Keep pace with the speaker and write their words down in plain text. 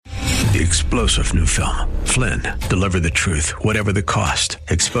The explosive new film, Flynn, deliver the truth, whatever the cost,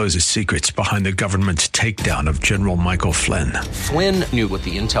 exposes secrets behind the government's takedown of General Michael Flynn. Flynn knew what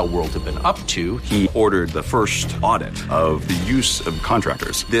the intel world had been up to. He ordered the first audit of the use of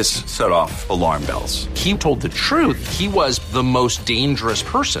contractors. This set off alarm bells. He told the truth. He was the most dangerous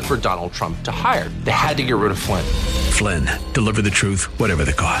person for Donald Trump to hire. They had to get rid of Flynn. Flynn, deliver the truth, whatever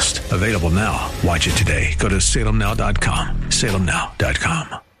the cost. Available now. Watch it today. Go to salemnow.com.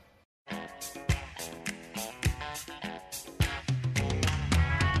 salemnow.com.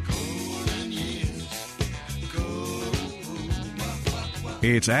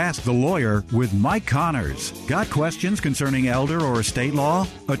 It's Ask the Lawyer with Mike Connors. Got questions concerning elder or estate law?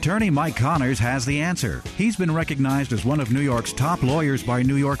 Attorney Mike Connors has the answer. He's been recognized as one of New York's top lawyers by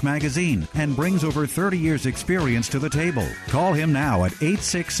New York Magazine and brings over 30 years' experience to the table. Call him now at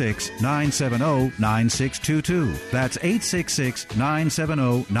 866-970-9622. That's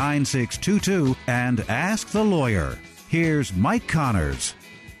 866-970-9622 and ask the lawyer. Here's Mike Connors.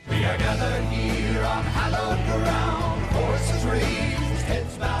 We are gathered here on hallowed ground, horses raised.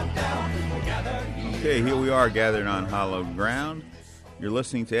 Okay, here we are gathered on hallowed ground. You're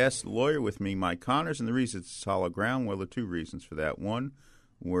listening to Ask the Lawyer with me, Mike Connors, and the reason it's hallowed ground, well, there are two reasons for that. One,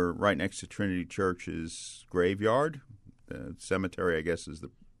 we're right next to Trinity Church's graveyard. The cemetery, I guess, is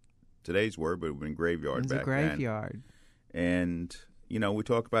today's word, but it would have been graveyard back then. It's a graveyard. And, you know, we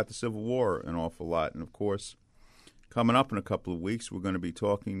talk about the Civil War an awful lot. And, of course, coming up in a couple of weeks, we're going to be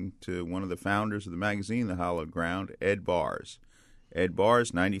talking to one of the founders of the magazine, The Hallowed Ground, Ed Bars. Ed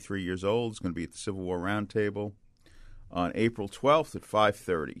Bars, 93 years old, is going to be at the Civil War Roundtable on April 12th at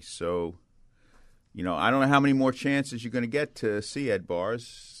 5:30. So, you know, I don't know how many more chances you're going to get to see Ed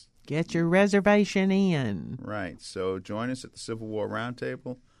Bars. Get your reservation in. Right. So join us at the Civil War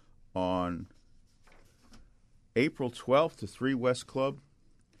Roundtable on April 12th to 3 West Club,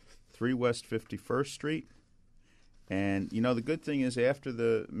 3 West 51st Street. And, you know, the good thing is after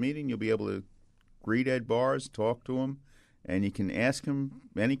the meeting, you'll be able to greet Ed Bars, talk to him. And you can ask him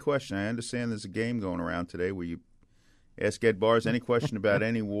any question. I understand there's a game going around today where you ask Ed Bars any question about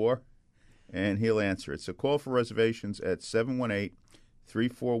any war, and he'll answer it. So call for reservations at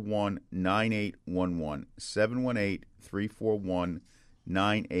 718-341-9811,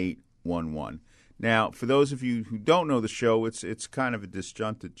 718-341-9811. Now, for those of you who don't know the show, it's kind of a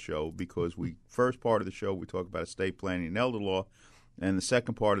disjuncted show because first part of the show we talk about estate planning and elder law, and the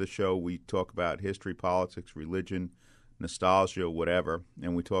second part of the show we talk about history, politics, religion, nostalgia, whatever,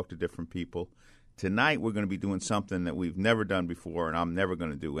 and we talk to different people. Tonight we're going to be doing something that we've never done before, and I'm never going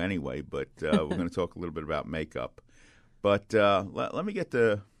to do anyway, but we're going to talk a little bit about makeup. But let me get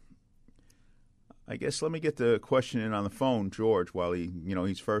the question in on the phone, George, while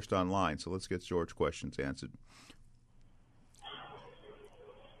he's first online. So let's get George's questions answered.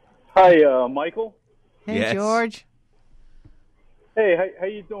 Hi, Michael. Hey, yes. George. Hey, how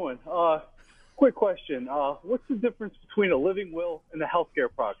you doing? Quick question. What's the difference between a living will and a healthcare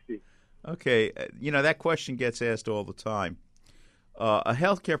proxy? Okay, that question gets asked all the time. A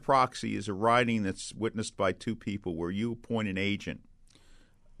healthcare proxy is a writing that's witnessed by two people where you appoint an agent,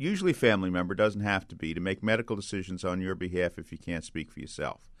 usually a family member, doesn't have to be, to make medical decisions on your behalf if you can't speak for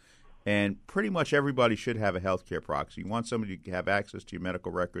yourself. And pretty much everybody should have a healthcare proxy. You want somebody to have access to your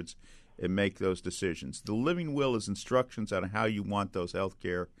medical records and make those decisions. The living will is instructions on how you want those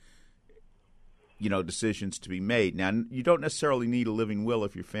healthcare decisions to be made. Now, you don't necessarily need a living will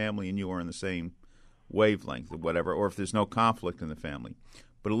if your family and you are in the same wavelength or whatever, or if there's no conflict in the family.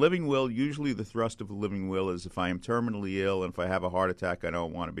 But a living will, usually the thrust of a living will is if I am terminally ill and if I have a heart attack, I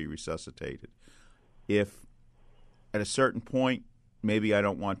don't want to be resuscitated. If at a certain point, maybe I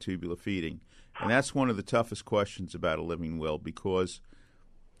don't want tubular feeding. And that's one of the toughest questions about a living will because,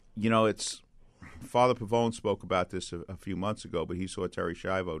 it's Father Pavone spoke about this a few months ago, but he saw Terry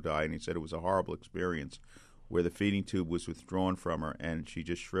Schiavo die, and he said it was a horrible experience where the feeding tube was withdrawn from her, and she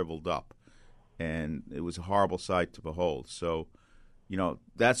just shriveled up. And it was a horrible sight to behold. So,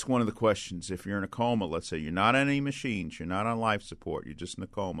 that's one of the questions. If you're in a coma, let's say you're not on any machines, you're not on life support, you're just in a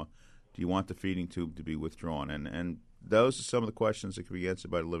coma, do you want the feeding tube to be withdrawn? And those are some of the questions that can be answered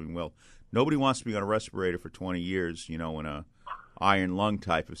by the living will. Nobody wants to be on a respirator for 20 years, in a iron lung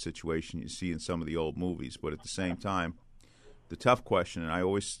type of situation you see in some of the old movies. But at the same time, the tough question, and I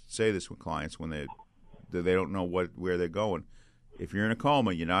always say this with clients when they don't know where they're going, if you're in a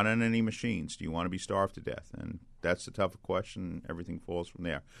coma, you're not on any machines, do you want to be starved to death? And that's the tough question. Everything falls from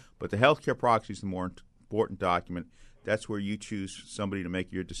there. But the healthcare proxy is the more important document. That's where you choose somebody to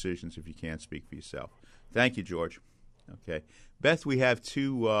make your decisions if you can't speak for yourself. Thank you, George. Okay. Beth, we have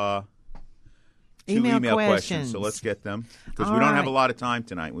two Two email questions. So let's get them because we don't have a lot of time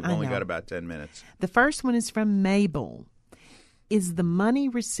tonight. We've only got about 10 minutes. The first one is from Mabel. Is the money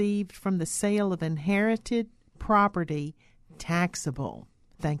received from the sale of inherited property taxable?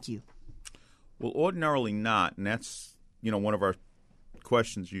 Thank you. Well, ordinarily not, and that's one of our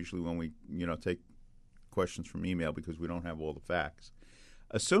questions usually when we take questions from email because we don't have all the facts.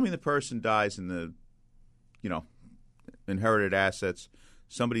 Assuming the person dies in the inherited assets,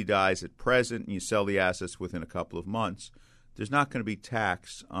 somebody dies at present and you sell the assets within a couple of months, there's not going to be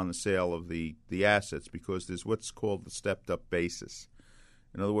tax on the sale of the assets because there's what's called the stepped-up basis.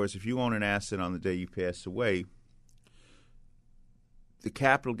 In other words, if you own an asset on the day you pass away, the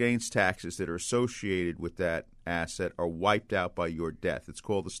capital gains taxes that are associated with that asset are wiped out by your death. It's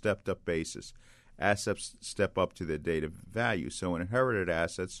called the stepped-up basis. Assets step up to their date of value. So inherited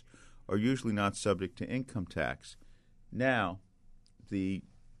assets are usually not subject to income tax. Now, the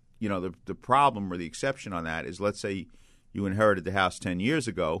problem or the exception on that is, let's say you inherited the house 10 years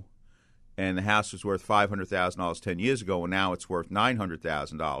ago, and the house was worth $500,000 10 years ago, and now it's worth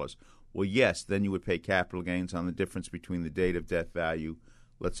 $900,000. Well, yes, then you would pay capital gains on the difference between the date of death value,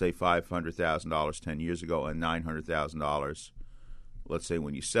 let's say $500,000 10 years ago, and $900,000, let's say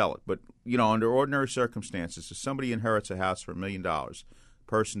when you sell it. But, under ordinary circumstances, if somebody inherits a house for $1 million,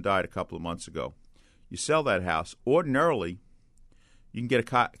 person died a couple of months ago, you sell that house, ordinarily you can get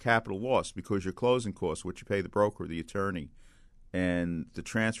a capital loss because your closing costs, which you pay the broker, the attorney, and the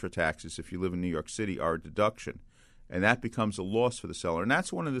transfer taxes, if you live in New York City, are a deduction. And that becomes a loss for the seller. And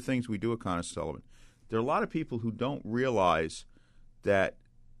that's one of the things we do at Connors Sullivan. There are a lot of people who don't realize that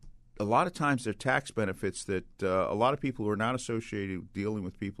a lot of times there are tax benefits that a lot of people who are not associated with dealing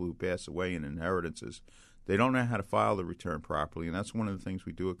with people who pass away in inheritances, they don't know how to file the return properly. And that's one of the things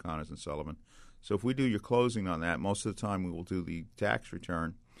we do at Connors and Sullivan. So if we do your closing on that, most of the time we will do the tax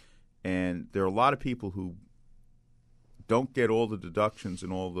return. And there are a lot of people who don't get all the deductions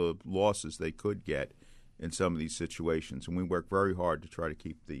and all the losses they could get in some of these situations. And we work very hard to try to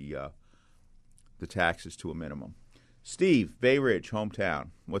keep the taxes to a minimum. Steve, Bay Ridge, hometown.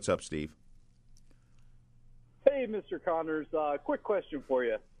 What's up, Steve? Hey, Mr. Connors. Quick question for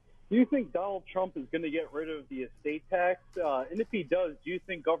you. Do you think Donald Trump is going to get rid of the estate tax? And if he does, do you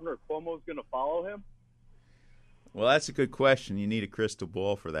think Governor Cuomo is going to follow him? Well, that's a good question. You need a crystal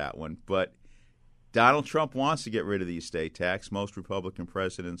ball for that one. But Donald Trump wants to get rid of the estate tax. Most Republican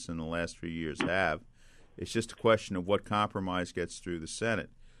presidents in the last few years have. It's just a question of what compromise gets through the Senate.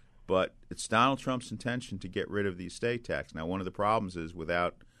 But it's Donald Trump's intention to get rid of the estate tax. Now, one of the problems is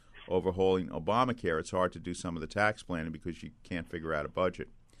without overhauling Obamacare, it's hard to do some of the tax planning because you can't figure out a budget.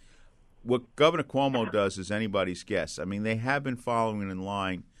 What Governor Cuomo does is anybody's guess. I mean, they have been following in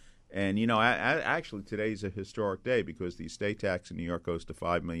line. And, actually today's a historic day because the estate tax in New York goes to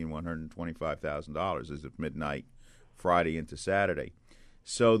 $5,125,000 as of midnight, Friday into Saturday.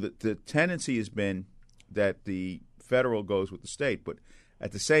 So the tendency has been that the federal goes with the state. But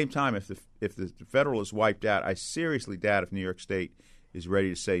at the same time, if the federal is wiped out, I seriously doubt if New York State is ready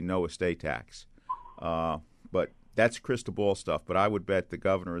to say no estate tax. But that's crystal ball stuff. But I would bet the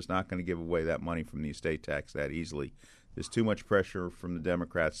governor is not going to give away that money from the estate tax that easily. There's too much pressure from the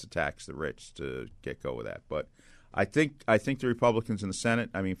Democrats to tax the rich to get go with that. But I think the Republicans in the Senate,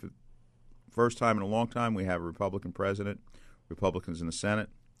 I mean, for the first time in a long time, we have a Republican president, Republicans in the Senate.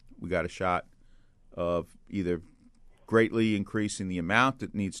 We got a shot of either greatly increasing the amount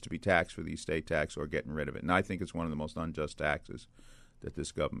that needs to be taxed for the estate tax or getting rid of it. And I think it's one of the most unjust taxes that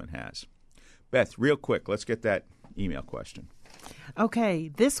this government has. Beth, real quick, let's get that email question.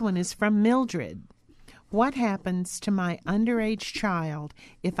 Okay, this one is from Mildred. What happens to my underage child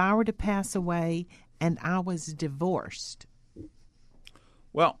if I were to pass away and I was divorced?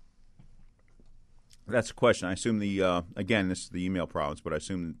 Well, that's a question. I assume again, this is the email problems, but I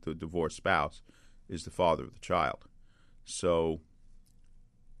assume the divorced spouse is the father of the child. So,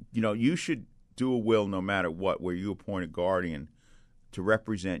 you should do a will no matter what, where you appoint a guardian to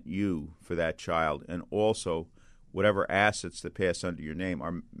represent you for that child, and also whatever assets that pass under your name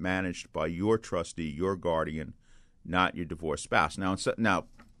are managed by your trustee, your guardian, not your divorced spouse. Now,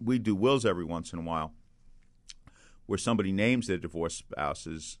 we do wills every once in a while where somebody names their divorced spouse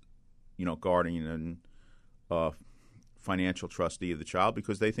as, guardian and financial trustee of the child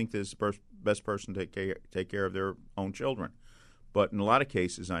because they think they're the best person to take care of their own children. But in a lot of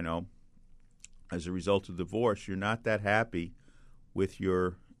cases, I know, as a result of divorce, you're not that happy with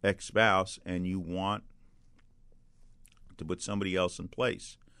your ex-spouse and you want to put somebody else in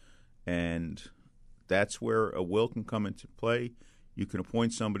place. And that's where a will can come into play. You can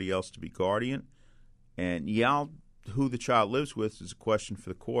appoint somebody else to be guardian. And, who the child lives with is a question for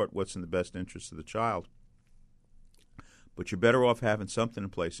the court, what's in the best interest of the child. But you're better off having something in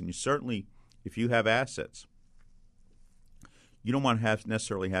place. And you certainly, if you have assets, you don't want to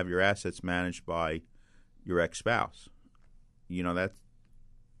necessarily have your assets managed by your ex-spouse. That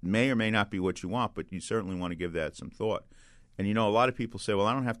may or may not be what you want, but you certainly want to give that some thought. And, a lot of people say, well,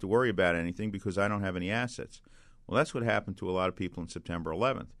 I don't have to worry about anything because I don't have any assets. Well, that's what happened to a lot of people on September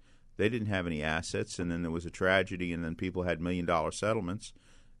 11th. They didn't have any assets, and then there was a tragedy, and then people had $1 million settlements.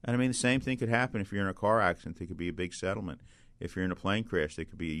 And, the same thing could happen if you're in a car accident. There could be a big settlement. If you're in a plane crash, there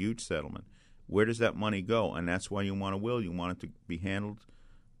could be a huge settlement. Where does that money go? And that's why you want a will. You want it to be handled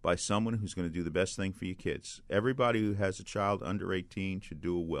by someone who's going to do the best thing for your kids. Everybody who has a child under 18 should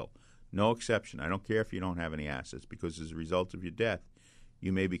do a will. No exception. I don't care if you don't have any assets, because as a result of your death,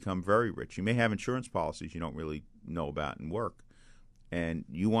 you may become very rich. You may have insurance policies you don't really know about and work. And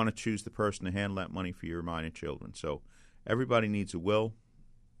you want to choose the person to handle that money for your minor children. So everybody needs a will.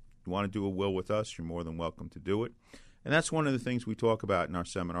 You want to do a will with us, you're more than welcome to do it. And that's one of the things we talk about in our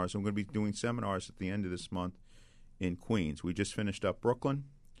seminars. I'm going to be doing seminars at the end of this month in Queens. We just finished up Brooklyn.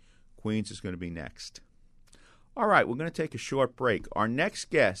 Queens is going to be next. All right, we're going to take a short break. Our next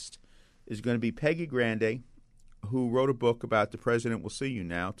guest is going to be Peggy Grande, who wrote a book about The President Will See You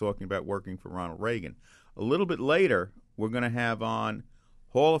Now, talking about working for Ronald Reagan. A little bit later, we're going to have on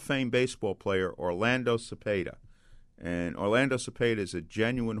Hall of Fame baseball player Orlando Cepeda. And Orlando Cepeda is a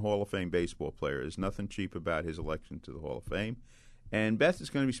genuine Hall of Fame baseball player. There's nothing cheap about his election to the Hall of Fame. And Beth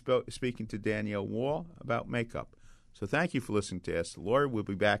is going to be speaking to Danielle Wall about makeup. So thank you for listening to Ask the Lawyer. We'll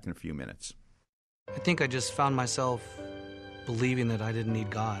be back in a few minutes. I think I just found myself believing that I didn't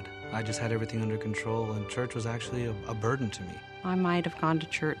need God. I just had everything under control, and church was actually a burden to me. I might have gone to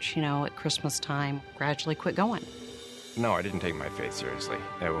church, at Christmas time, gradually quit going. No, I didn't take my faith seriously,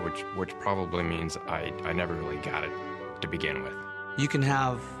 which probably means I never really got it to begin with. You can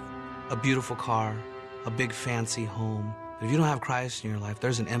have a beautiful car, a big fancy home, but if you don't have Christ in your life,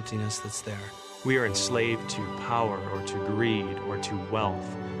 there's an emptiness that's there. We are enslaved to power or to greed or to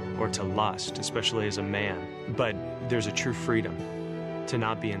wealth or to lust, especially as a man. But there's a true freedom to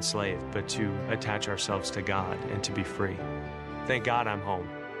not be enslaved, but to attach ourselves to God and to be free. Thank God I'm home.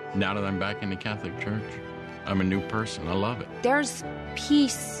 Now that I'm back in the Catholic Church, I'm a new person. I love it. There's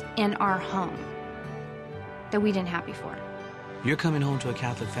peace in our home that we didn't have before. You're coming home to a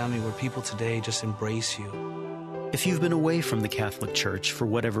Catholic family where people today just embrace you. If you've been away from the Catholic Church for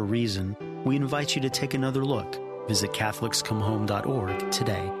whatever reason, we invite you to take another look. Visit CatholicsComeHome.org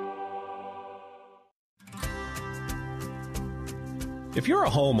today. If you're a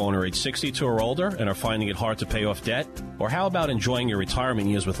homeowner age 62 or older and are finding it hard to pay off debt, or how about enjoying your retirement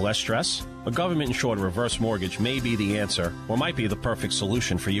years with less stress? A government-insured reverse mortgage may be the answer, or might be the perfect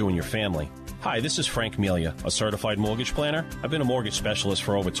solution for you and your family. Hi, this is Frank Melia, a certified mortgage planner. I've been a mortgage specialist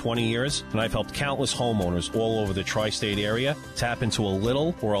for over 20 years, and I've helped countless homeowners all over the tri-state area tap into a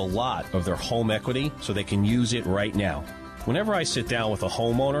little or a lot of their home equity so they can use it right now. Whenever I sit down with a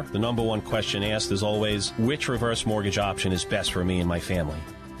homeowner, the number one question asked is always, which reverse mortgage option is best for me and my family?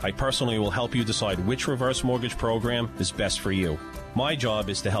 I personally will help you decide which reverse mortgage program is best for you. My job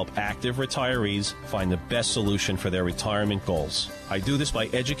is to help active retirees find the best solution for their retirement goals. I do this by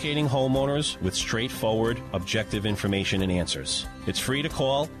educating homeowners with straightforward, objective information and answers. It's free to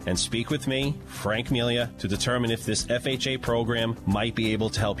call and speak with me, Frank Melia, to determine if this FHA program might be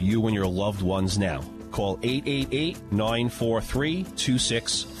able to help you and your loved ones now. Call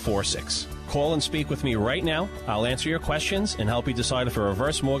 888-943-2646. Call and speak with me right now. I'll answer your questions and help you decide if a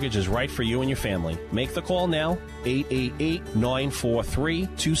reverse mortgage is right for you and your family. Make the call now,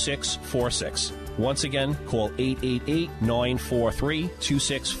 888-943-2646. Once again, call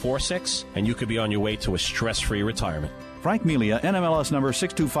 888-943-2646, and you could be on your way to a stress-free retirement. Frank Melia, NMLS number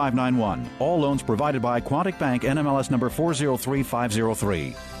 62591. All loans provided by Quantic Bank, NMLS number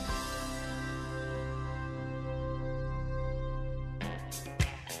 403503.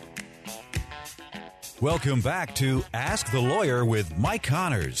 Welcome back to Ask the Lawyer with Mike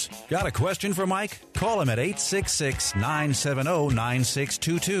Connors. Got a question for Mike? Call him at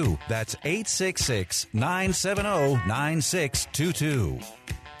 866-970-9622. That's 866-970-9622.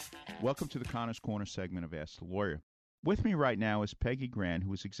 Welcome to the Connors Corner segment of Ask the Lawyer. With me right now is Peggy Grande,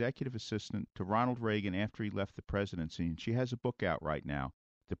 who was executive assistant to Ronald Reagan after he left the presidency, and she has a book out right now,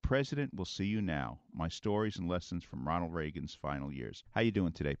 The President Will See You Now, My Stories and Lessons from Ronald Reagan's Final Years. How you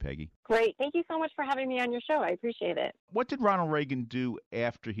doing today, Peggy? Great. Thank you so much for having me on your show. I appreciate it. What did Ronald Reagan do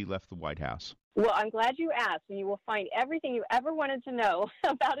after he left the White House? Well, I'm glad you asked, and you will find everything you ever wanted to know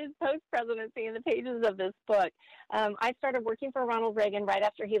about his post-presidency in the pages of this book. I started working for Ronald Reagan right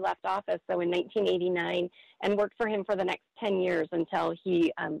after he left office, so in 1989, and worked for him for the next 10 years until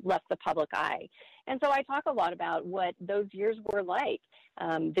he left the public eye. And so I talk a lot about what those years were like.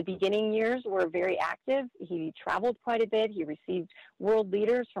 The beginning years were very active. He traveled quite a bit. He received world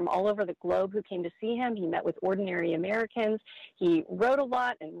leaders from all over the globe who came to see him. He met with ordinary Americans. He wrote a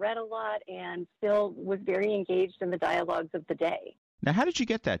lot and read a lot and still was very engaged in the dialogues of the day. Now, how did you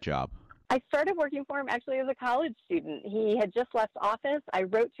get that job? I started working for him actually as a college student. He had just left office. I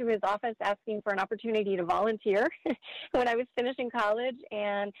wrote to his office asking for an opportunity to volunteer when I was finishing college,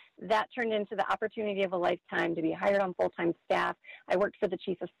 and that turned into the opportunity of a lifetime to be hired on full-time staff. I worked for the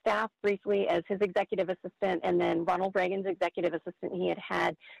chief of staff briefly as his executive assistant, and then Ronald Reagan's executive assistant he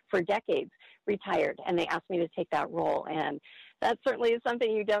had for decades retired, and they asked me to take that role. And that certainly is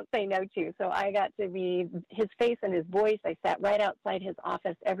something you don't say no to. So I got to be his face and his voice. I sat right outside his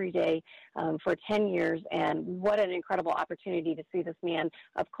office every day for 10 years, and what an incredible opportunity to see this man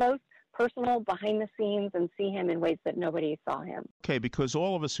up close, personal, behind the scenes, and see him in ways that nobody saw him. Okay, because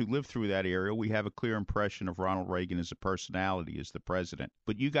all of us who lived through that era, we have a clear impression of Ronald Reagan as a personality, as the president.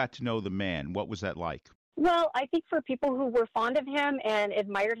 But you got to know the man. What was that like? Well, I think for people who were fond of him and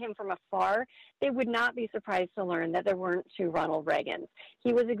admired him from afar, they would not be surprised to learn that there weren't two Ronald Reagans.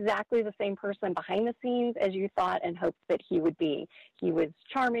 He was exactly the same person behind the scenes as you thought and hoped that he would be. He was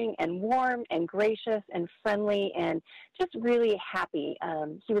charming and warm and gracious and friendly and just really happy.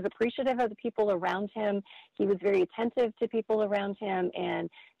 He was appreciative of the people around him. He was very attentive to people around him and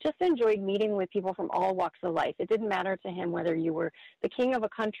just enjoyed meeting with people from all walks of life. It didn't matter to him whether you were the king of a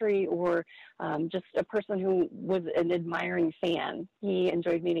country or just a person who was an admiring fan. He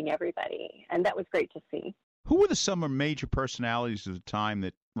enjoyed meeting everybody, and that was great to see. Who were some major personalities of the time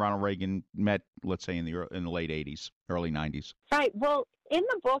that Ronald Reagan met, let's say, in the late 80s, early 90s? Right. Well, in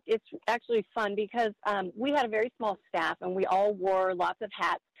the book, it's actually fun because we had a very small staff, and we all wore lots of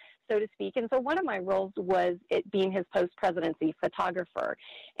hats, so to speak. And so one of my roles was it being his post-presidency photographer.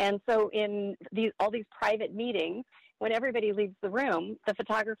 And so in all these private meetings, when everybody leaves the room, the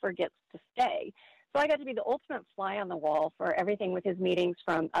photographer gets to stay. So I got to be the ultimate fly on the wall for everything with his meetings,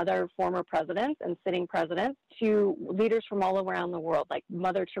 from other former presidents and sitting presidents to leaders from all around the world, like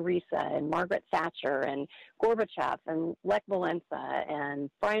Mother Teresa and Margaret Thatcher and Gorbachev and Lech Walesa and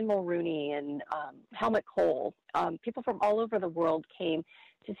Brian Mulroney and Helmut Kohl. People from all over the world came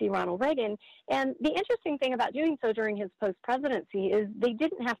to see Ronald Reagan. And the interesting thing about doing so during his post-presidency is they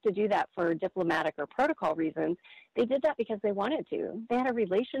didn't have to do that for diplomatic or protocol reasons. They did that because they wanted to. They had a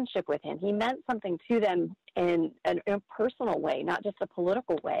relationship with him. He meant something to them in a personal way, not just a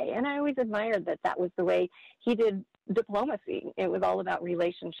political way. And I always admired that that was the way he did diplomacy. It was all about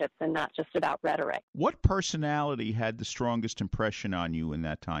relationships and not just about rhetoric. What personality had the strongest impression on you in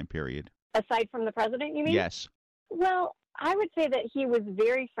that time period? Aside from the president, you mean? Yes. Well, I would say that he was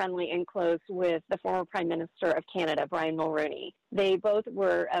very friendly and close with the former Prime Minister of Canada, Brian Mulroney. They both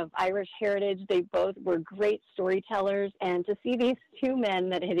were of Irish heritage. They both were great storytellers. And to see these two men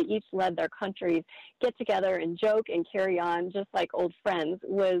that had each led their countries get together and joke and carry on just like old friends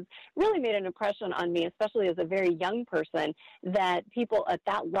really made an impression on me, especially as a very young person, that people at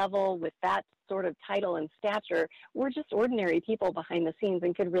that level with that sort of title and stature were just ordinary people behind the scenes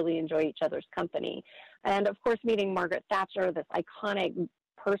and could really enjoy each other's company. And of course, meeting Margaret Thatcher, this iconic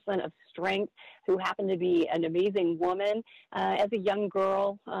person of strength who happened to be an amazing woman as a young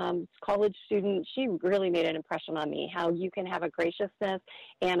girl, college student, she really made an impression on me, how you can have a graciousness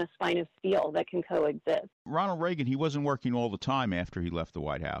and a spine of steel that can coexist. Ronald Reagan, he wasn't working all the time after he left the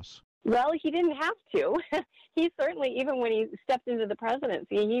White House. Well, he didn't have to. He certainly, even when he stepped into the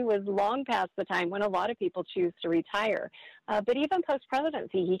presidency, he was long past the time when a lot of people choose to retire. But even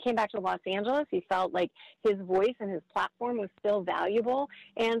post-presidency, he came back to Los Angeles. He felt like his voice and his platform was still valuable.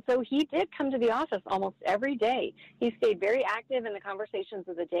 And so he did come to the office almost every day. He stayed very active in the conversations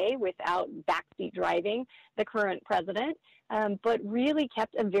of the day without backseat driving the current president, but really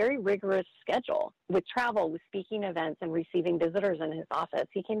kept a very rigorous schedule with travel, with speaking events, and receiving visitors in his office.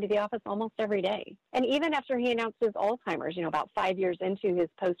 He came to the office almost every day. And even after he announced his Alzheimer's, about 5 years into his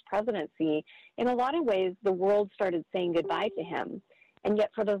post-presidency, in a lot of ways, the world started saying goodbye to him. And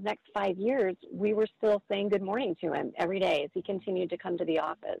yet for those next 5 years, we were still saying good morning to him every day as he continued to come to the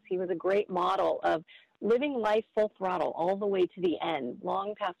office. He was a great model of living life full throttle all the way to the end,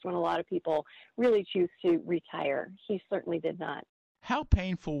 long past when a lot of people really choose to retire. He certainly did not. How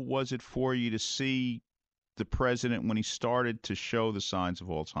painful was it for you to see the president when he started to show the signs of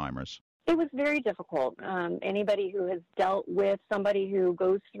Alzheimer's? It was very difficult. Anybody who has dealt with somebody who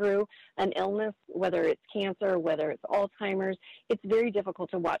goes through an illness, whether it's cancer, whether it's Alzheimer's, it's very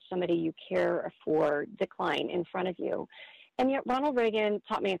difficult to watch somebody you care for decline in front of you. And yet Ronald Reagan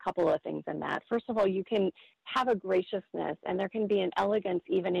taught me a couple of things in that. First of all, you can have a graciousness, and there can be an elegance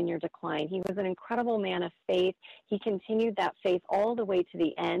even in your decline. He was an incredible man of faith. He continued that faith all the way to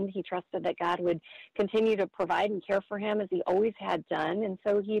the end. He trusted that God would continue to provide and care for him as he always had done. And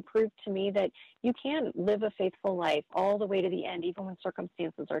so he proved to me that you can live a faithful life all the way to the end, even when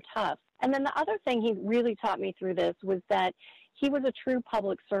circumstances are tough. And then the other thing he really taught me through this was that he was a true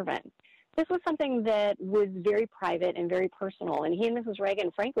public servant. This was something that was very private and very personal, and he and Mrs.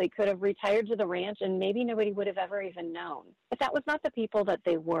 Reagan, frankly, could have retired to the ranch and maybe nobody would have ever even known. But that was not the people that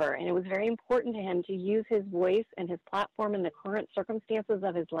they were, and it was very important to him to use his voice and his platform in the current circumstances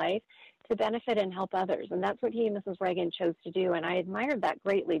of his life to benefit and help others, and that's what he and Mrs. Reagan chose to do, and I admired that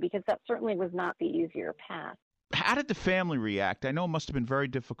greatly because that certainly was not the easier path. How did the family react? I know it must have been very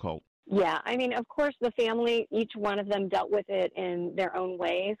difficult. Yeah, I mean, of course, the family, each one of them dealt with it in their own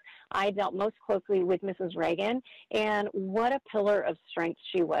ways. I dealt most closely with Mrs. Reagan, and what a pillar of strength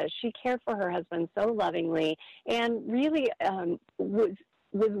she was. She cared for her husband so lovingly and really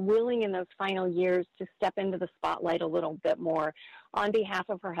was willing in those final years to step into the spotlight a little bit more on behalf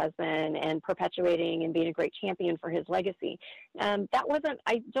of her husband and perpetuating and being a great champion for his legacy. That wasn't,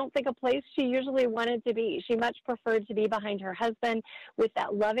 I don't think, a place she usually wanted to be. She much preferred to be behind her husband with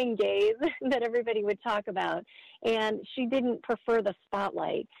that loving gaze that everybody would talk about. And she didn't prefer the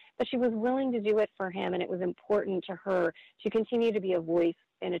spotlight, but she was willing to do it for him, and it was important to her to continue to be a voice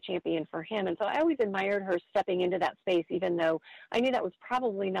and a champion for him. And so I always admired her stepping into that space, even though I knew that was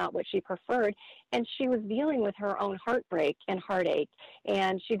probably not what she preferred. And she was dealing with her own heartbreak and heartache,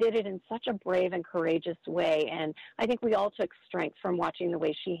 and she did it in such a brave and courageous way. And I think we all took strength from watching the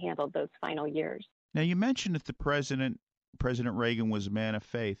way she handled those final years. Now, you mentioned that President Reagan was a man of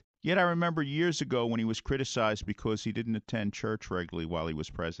faith. Yet I remember years ago when he was criticized because he didn't attend church regularly while he was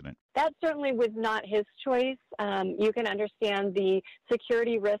president. That certainly was not his choice. You can understand the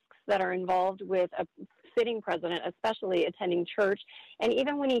security risks that are involved with a sitting president, especially attending church. And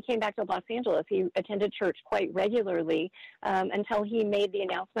even when he came back to Los Angeles, he attended church quite regularly until he made the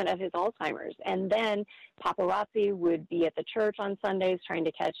announcement of his Alzheimer's. And then paparazzi would be at the church on Sundays trying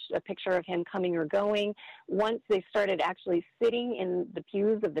to catch a picture of him coming or going. Once they started actually sitting in the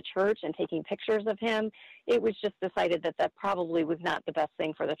pews of the church and taking pictures of him, it was just decided that that probably was not the best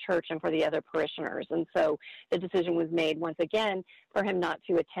thing for the church and for the other parishioners. And so the decision was made once again for him not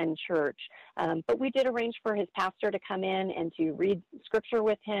to attend church. But we did arrange for his pastor to come in and to read scripture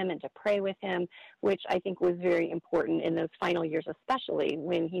with him and to pray with him, which I think was very important in those final years, especially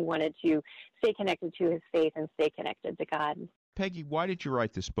when he wanted to stay connected to his faith and stay connected to God. Peggy, why did you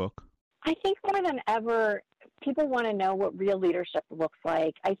write this book? I think more than ever, people want to know what real leadership looks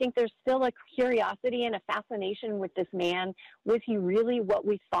like. I think there's still a curiosity and a fascination with this man. Was he really what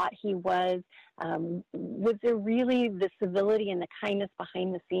we thought he was? Was there really the civility and the kindness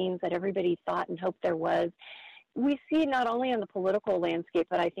behind the scenes that everybody thought and hoped there was? We see not only in the political landscape,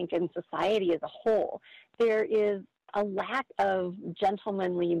 but I think in society as a whole, there is a lack of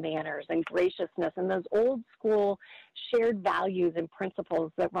gentlemanly manners and graciousness and those old school shared values and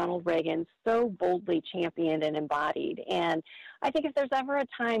principles that Ronald Reagan so boldly championed and embodied. And I think if there's ever a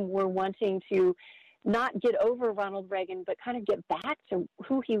time we're wanting to not get over Ronald Reagan, but kind of get back to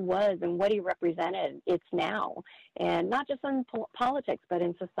who he was and what he represented, it's now. And not just in politics, but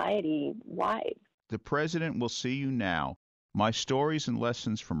in society wide. The President Will See You Now. My Stories and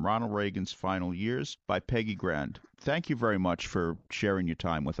Lessons from Ronald Reagan's Final Years by Peggy Grand. Thank you very much for sharing your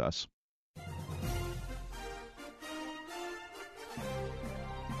time with us.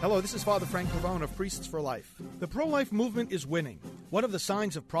 Hello, this is Father Frank Pavone of Priests for Life. The pro-life movement is winning. One of the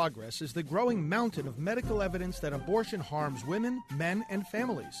signs of progress is the growing mountain of medical evidence that abortion harms women, men, and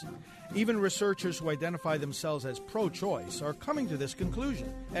families. Even researchers who identify themselves as pro-choice are coming to this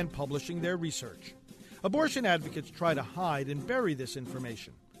conclusion and publishing their research. Abortion advocates try to hide and bury this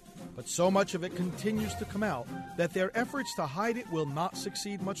information, but so much of it continues to come out that their efforts to hide it will not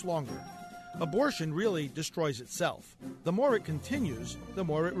succeed much longer. Abortion really destroys itself. The more it continues, the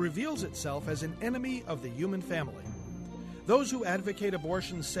more it reveals itself as an enemy of the human family. Those who advocate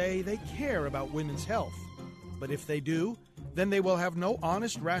abortion say they care about women's health, but if they do, then they will have no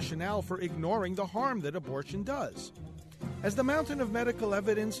honest rationale for ignoring the harm that abortion does. As the mountain of medical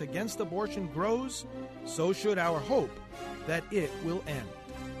evidence against abortion grows, so should our hope that it will end.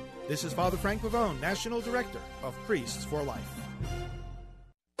 This is Father Frank Pavone, National Director of Priests for Life.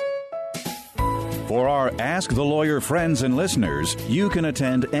 For our Ask the Lawyer friends and listeners, you can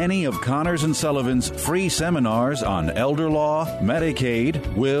attend any of Connors and Sullivan's free seminars on elder law,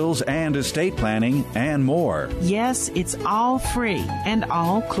 Medicaid, wills and estate planning, and more. Yes, it's all free and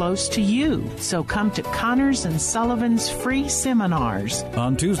all close to you. So come to Connors and Sullivan's free seminars.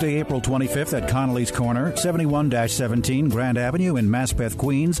 On Tuesday, April 25th at Connolly's Corner, 71-17 Grand Avenue in Maspeth,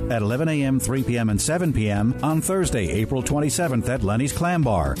 Queens at 11 a.m., 3 p.m., and 7 p.m. On Thursday, April 27th at Lenny's Clam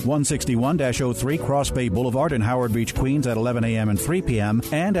Bar, 161-03 Cross Bay Boulevard in Howard Beach, Queens at 11 a.m. and 3 p.m.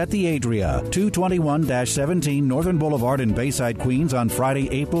 And at the Adria, 221-17 Northern Boulevard in Bayside, Queens on Friday,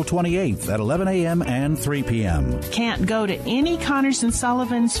 April 28th at 11 a.m. and 3 p.m. Can't go to any Connors and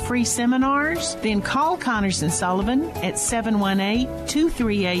Sullivan's free seminars? Then call Connors and Sullivan at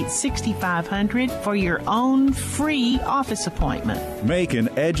 718-238-6500 for your own free office appointment. Make an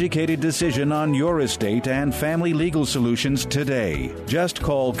educated decision on your estate and family legal solutions today. Just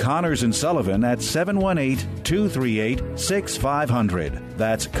call Connors and Sullivan at 718-238-6500.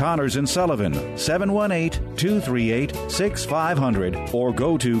 That's Connors and Sullivan, 718-238-6500, or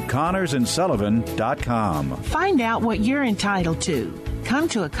go to connorsandsullivan.com. Find out what you're entitled to. Come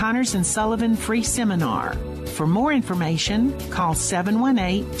to a Connors and Sullivan free seminar. For more information, call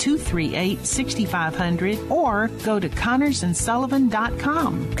 718-238-6500 or go to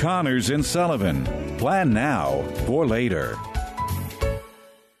connorsandsullivan.com. Connors and Sullivan. Plan now for later.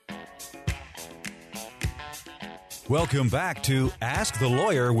 Welcome back to Ask the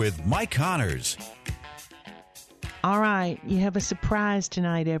Lawyer with Mike Connors. All right, you have a surprise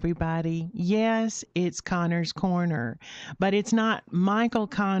tonight, everybody. Yes, it's Connors Corner, but it's not Michael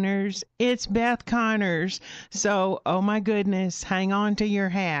Connors, it's Beth Connors. So, oh my goodness, hang on to your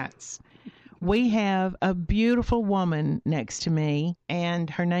hats. We have a beautiful woman next to me, and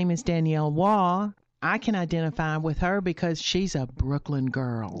her name is Danielle Waugh. I can identify with her because she's a Brooklyn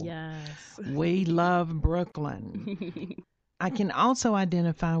girl. Yes. We love Brooklyn. I can also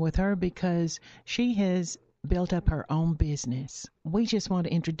identify with her because she has built up her own business. We just want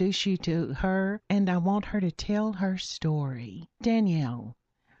to introduce you to her, and I want her to tell her story. Danielle.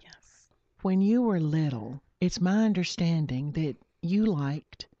 Yes. When you were little, it's my understanding that you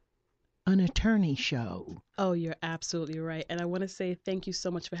liked an attorney show. Oh, you're absolutely right. And I want to say thank you so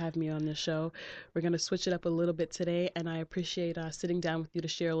much for having me on this show. We're going to switch it up a little bit today, and I appreciate sitting down with you to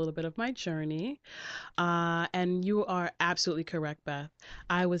share a little bit of my journey. And you are absolutely correct, Beth.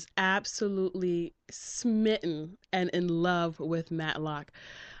 I was absolutely smitten and in love with Matlock.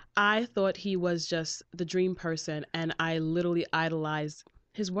 I thought he was just the dream person, and I literally idolized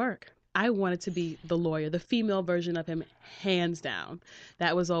his work. I wanted to be the lawyer, the female version of him, hands down.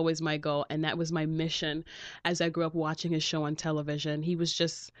 That was always my goal, and that was my mission as I grew up watching his show on television. He was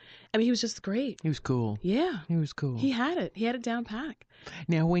just great. He was cool. Yeah. He was cool. He had it. He had it down pat.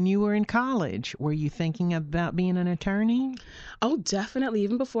 Now, when you were in college, were you thinking about being an attorney? Oh, definitely.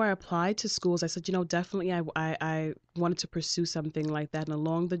 Even before I applied to schools, I said, definitely I wanted to pursue something like that. And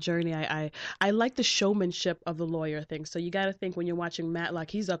along the journey, I like the showmanship of the lawyer thing. So you got to think when you're watching Matlock,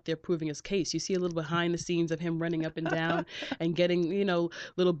 he's up there proving his case. You see a little behind the scenes of him running up and down and getting,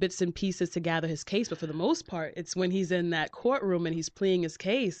 little bits and pieces to gather his case. But for the most part, it's when he's in that courtroom and he's pleading his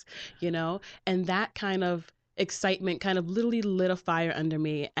case, and that kind of excitement kind of literally lit a fire under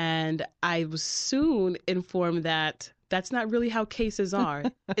me. And I was soon informed that that's not really how cases are.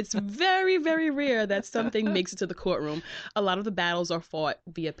 It's very, very rare that something makes it to the courtroom. A lot of the battles are fought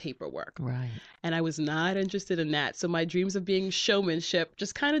via paperwork. Right. And I was not interested in that. So my dreams of being showmanship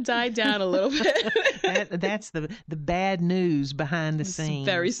just kind of died down a little bit. That's the bad news behind the scenes.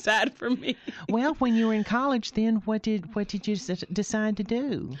 Very sad for me. Well, when you were in college, then what did you decide to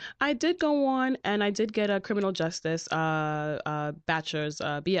do? I did go on, and I did get a criminal justice bachelor's,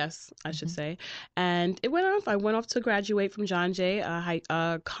 BS, I should say. And it went off. I went off to graduate from John Jay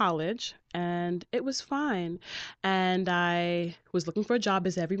College, and it was fine. And I was looking for a job,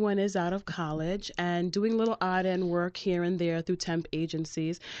 as everyone is out of college, and doing little odd end work here and there through temp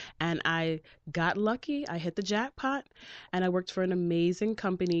agencies. And I got lucky. I hit the jackpot, and I worked for an amazing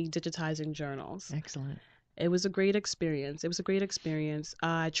company digitizing journals. Excellent. It was a great experience.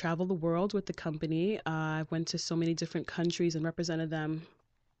 I traveled the world with the company. I went to so many different countries and represented them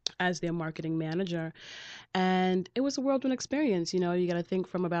as their marketing manager. And it was a whirlwind experience. You got to think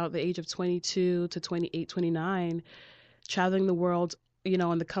from about the age of 22 to 28, 29, traveling the world,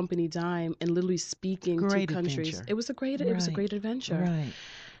 on the company dime and literally speaking to countries. Adventure. It was a great adventure. Right.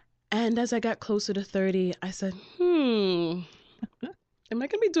 And as I got closer to 30, I said, am I going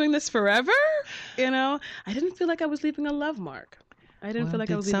to be doing this forever? I didn't feel like I was leaving a love mark. I didn't feel like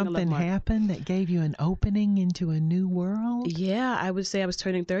I was leaving a love mark. Did something happen that gave you an opening into a new world? Yeah, I would say I was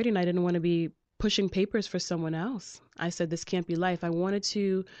turning 30 and I didn't want to be pushing papers for someone else. I said, this can't be life. I wanted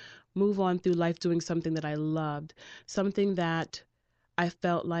to move on through life doing something that I loved, something that I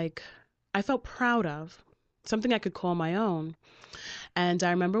felt proud of, something I could call my own. And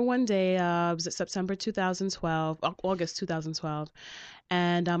I remember one day, it was September 2012, August 2012,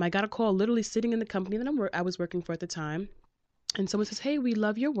 and I got a call literally sitting in the company that I was working for at the time. And someone says, hey, we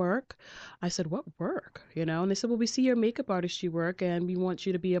love your work. I said, what work? And they said, well, we see your makeup artistry work and we want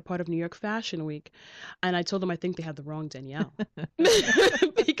you to be a part of New York Fashion Week. And I told them I think they had the wrong Danielle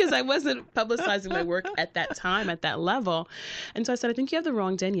because I wasn't publicizing my work at that time, at that level. And so I said, I think you have the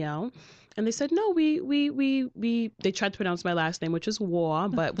wrong Danielle. And they said, no, they tried to pronounce my last name, which is War,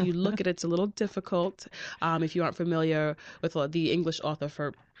 but when you look at it, it's a little difficult if you aren't familiar with the English author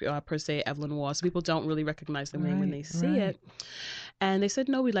for per se, Evelyn Waugh. So people don't really recognize the name when they see it. And they said,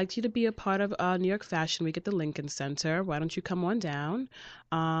 no, we'd like you to be a part of New York Fashion Week at the Lincoln Center. Why don't you come on down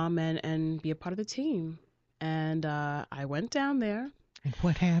and be a part of the team? And I went down there. And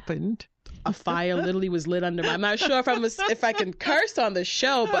what happened? A fire literally was lit under I'm not sure if I can curse on the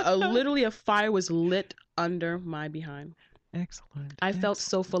show, but literally a fire was lit under my behind. Excellent. I felt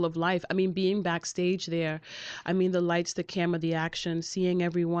so full of life. I mean, being backstage there, I mean, the lights, the camera, the action, seeing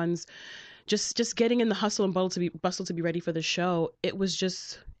everyone's just getting in the hustle and bustle to be ready for the show. It was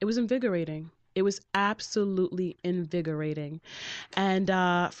invigorating. It was absolutely invigorating. And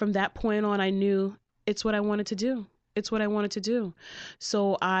from that point on, I knew it's what I wanted to do. It's what I wanted to do.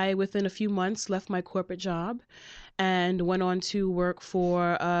 So I, within a few months, left my corporate job and went on to work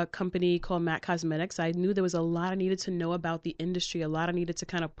for a company called MAC Cosmetics. I knew there was a lot I needed to know about the industry, a lot I needed to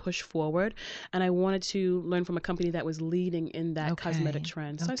kind of push forward. And I wanted to learn from a company that was leading in that cosmetic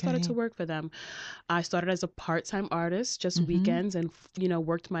trend. So I started to work for them. I started as a part-time artist, just weekends, and,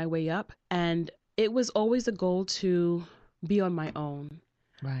 worked my way up. And it was always a goal to be on my own.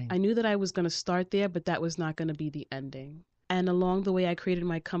 Right. I knew that I was going to start there, but that was not going to be the ending. And along the way, I created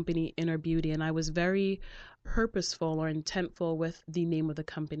my company, Inner Beauty, and I was very purposeful or intentful with the name of the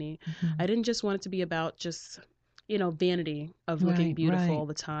company. I didn't just want it to be about just, vanity of looking beautiful all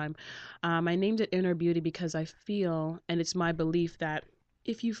the time. I named it Inner Beauty because I feel, and it's my belief, that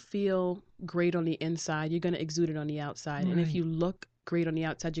if you feel great on the inside, you're going to exude it on the outside. And if you look great on the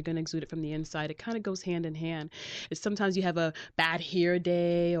outside, you're going to exude it from the inside. It kind of goes hand in hand. It's sometimes you have a bad hair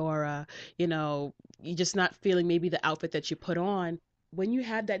day or, you're just not feeling maybe the outfit that you put on. When you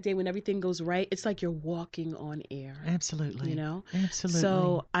have that day when everything goes right, it's like you're walking on air. Absolutely. Absolutely.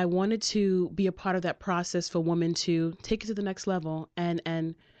 So I wanted to be a part of that process for women to take it to the next level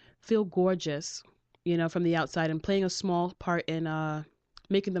and feel gorgeous, from the outside, and playing a small part in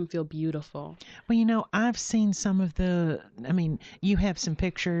making them feel beautiful. Well, I've seen some of you have some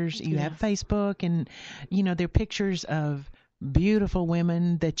pictures, you have Facebook, and, they're pictures of beautiful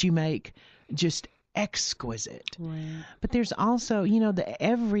women that you make just exquisite. Right. But there's also, the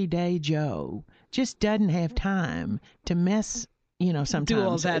everyday Joe just doesn't have time to mess, sometimes do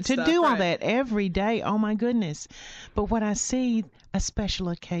all that every day. Oh my goodness. But what I see, a special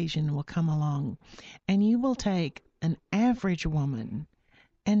occasion will come along and you will take an average woman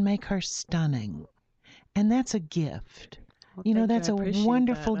and make her stunning. And that's a gift. Well, that's a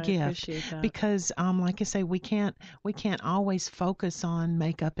wonderful gift because, like I say, we can't always focus on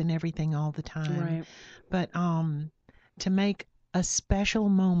makeup and everything all the time. Right. But to make a special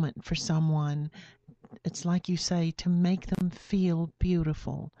moment for someone, it's like you say, to make them feel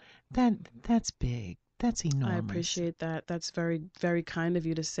beautiful. That's big. That's enormous. I appreciate that. That's very, very kind of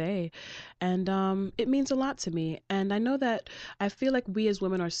you to say. And it means a lot to me. And I know that I feel like we as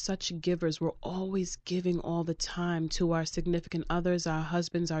women are such givers. We're always giving all the time to our significant others, our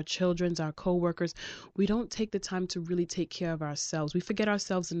husbands, our children, our coworkers. We don't take the time to really take care of ourselves. We forget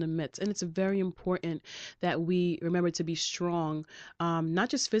ourselves in the midst. And it's very important that we remember to be strong, not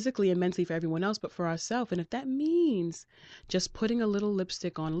just physically and mentally for everyone else, but for ourselves. And if that means just putting a little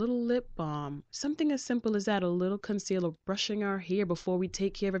lipstick on, a little lip balm, something as simple as that, a little concealer, brushing our hair before we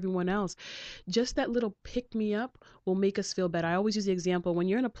take care of everyone else. Just that little pick-me-up will make us feel better. I always use the example, when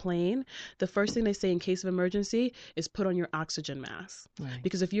you're in a plane, the first thing they say in case of emergency is put on your oxygen mask. Right.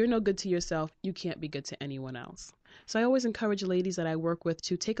 Because if you're no good to yourself, you can't be good to anyone else. So I always encourage ladies that I work with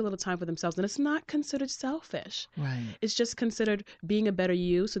to take a little time for themselves. And it's not considered selfish. Right. It's just considered being a better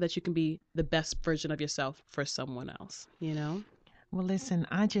you so that you can be the best version of yourself for someone else, Well, listen,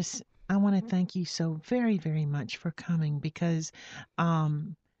 I want to thank you so very, very much for coming because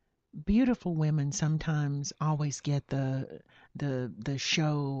beautiful women sometimes always get the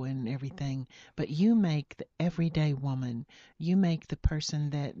show and everything, but you make the everyday woman, you make the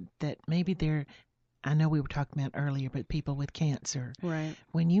person that maybe they're I know we were talking about earlier, but people with cancer. Right.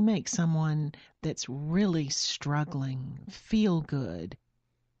 When you make someone that's really struggling feel good,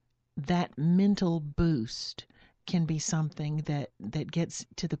 that mental boost can be something that gets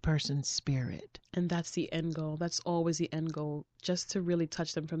to the person's spirit. And that's the end goal. That's always the end goal, just to really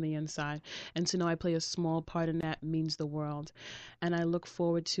touch them from the inside. And to know I play a small part in that means the world. And I look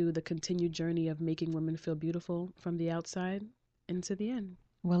forward to the continued journey of making women feel beautiful from the outside into the end.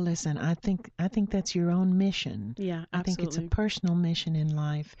 Well, listen, I think that's your own mission. Yeah, absolutely. I think it's a personal mission in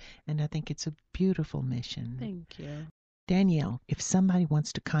life, and I think it's a beautiful mission. Thank you. Danielle, if somebody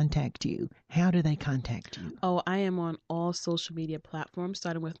wants to contact you, how do they contact you? Oh, I am on all social media platforms,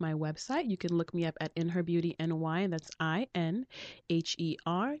 starting with my website. You can look me up at InHerBeautyNY, and that's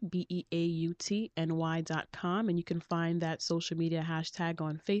InHerBeautNY.com. And you can find that social media hashtag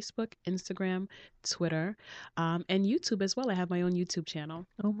on Facebook, Instagram, Twitter, and YouTube as well. I have my own YouTube channel.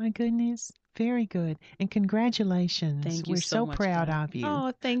 Oh, my goodness. Very good. And congratulations. Thank you We're so so much, proud Jen. of you.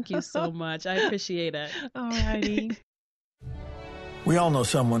 Oh, thank you so much. I appreciate it. All righty. We all know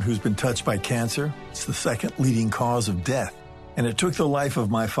someone who's been touched by cancer. It's the second leading cause of death. And it took the life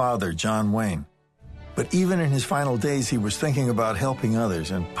of my father, John Wayne. But even in his final days, he was thinking about helping others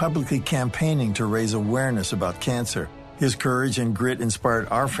and publicly campaigning to raise awareness about cancer. His courage and grit inspired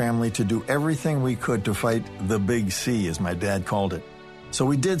our family to do everything we could to fight the big C, as my dad called it. So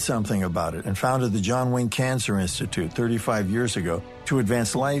we did something about it and founded the John Wayne Cancer Institute 35 years ago to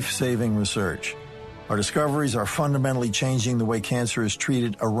advance life-saving research. Our discoveries are fundamentally changing the way cancer is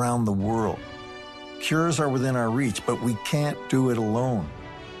treated around the world. Cures are within our reach, but we can't do it alone.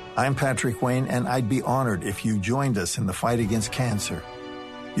 I'm Patrick Wayne, and I'd be honored if you joined us in the fight against cancer.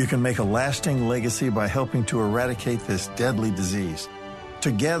 You can make a lasting legacy by helping to eradicate this deadly disease.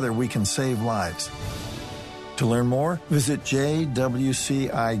 Together, we can save lives. To learn more, visit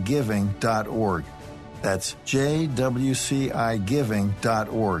jwcigiving.org. That's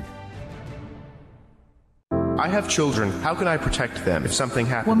jwcigiving.org. I have children. How can I protect them if something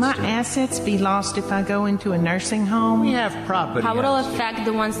happens? Will my to them? assets be lost if I go into a nursing home? We have property. How will it affect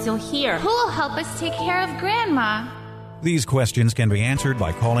the ones still here? Who will help us take care of Grandma? These questions can be answered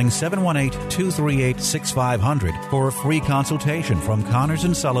by calling 718-238-6500 for a free consultation from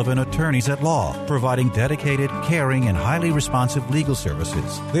Connors & Sullivan Attorneys at Law, providing dedicated, caring, and highly responsive legal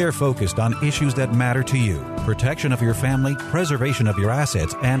services. They're focused on issues that matter to you: protection of your family, preservation of your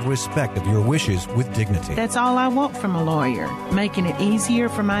assets, and respect of your wishes with dignity. That's all I want from a lawyer, making it easier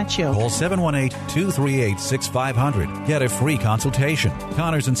for my children. Call 718-238-6500. Get a free consultation.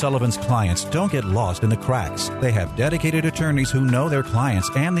 Connors & Sullivan's clients don't get lost in the cracks. They have dedicated attorneys who know their clients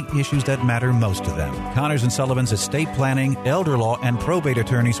and the issues that matter most to them. Connors & Sullivan's estate planning, elder law, and probate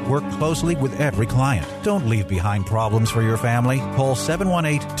attorneys work closely with every client. Don't leave behind problems for your family. Call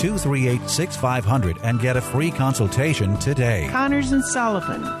 718-238-6500 and get a free consultation today. Connors &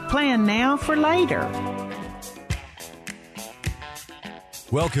 Sullivan. Plan now for later.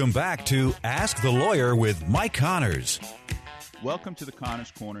 Welcome back to Ask the Lawyer with Mike Connors. Welcome to the Connors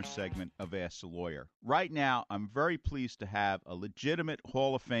Corner segment of Ask the Lawyer. Right now, I'm very pleased to have a legitimate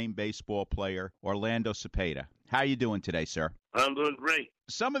Hall of Fame baseball player, Orlando Cepeda. How are you doing today, sir? I'm doing great.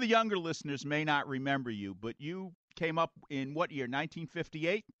 Some of the younger listeners may not remember you, but you came up in what year,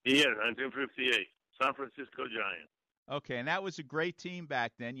 1958? Yeah, 1958, San Francisco Giants. Okay, and that was a great team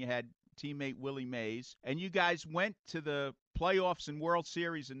back then. You had teammate Willie Mays, and you guys went to the playoffs and World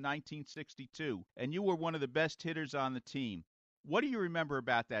Series in 1962, and you were one of the best hitters on the team. What do you remember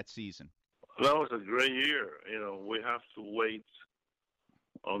about that season? That was a great year. You know, we have to wait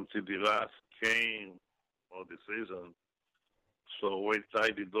until the last game of the season. So we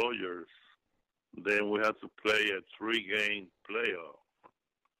tied the Dodgers. Then we had to play a 3-game playoff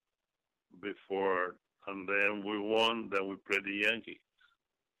before, and then we won. Then we played the Yankees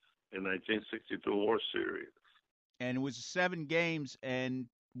in 1962 World Series. And it was 7 games, and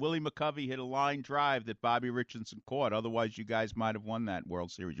Willie McCovey hit a line drive that Bobby Richardson caught. Otherwise, you guys might have won that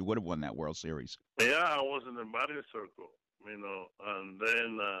World Series. You would have won that World Series. Yeah, I was in the batting circle, you know, and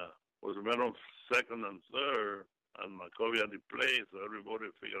then was a matter of second and third, and McCovey had the play, so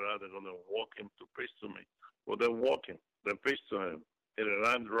everybody figured out they're going to walk him to pitch to me. Well, they're walking. They pitched to him. Hit a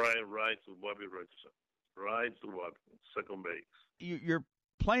line drive right to Bobby Richardson, right to Bobby, second base. You're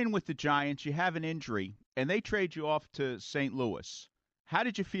playing with the Giants. You have an injury, and they trade you off to St. Louis. How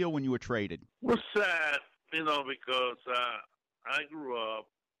did you feel when you were traded? It was sad, you know, because I grew up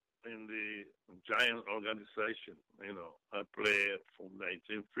in the Giants organization. You know, I played from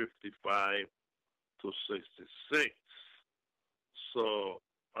 1955 to 66. So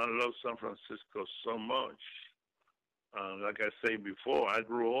I love San Francisco so much. Like I said before, I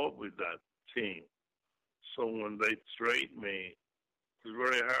grew up with that team. So when they trade me, it's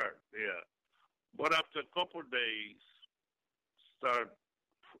very hard, yeah. But after a couple of days, start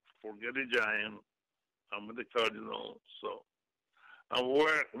forget the Giant. I'm with the Cardinals, so I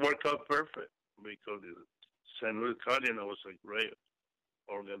work out perfect because the St. Louis Cardinals was a great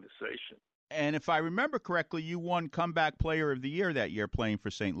organization. And if I remember correctly, you won Comeback Player of the Year that year playing for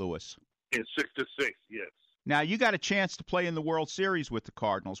St. Louis. In '66, yes. Now, you got a chance to play in the World Series with the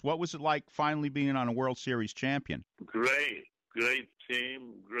Cardinals. What was it like finally being on a World Series champion? Great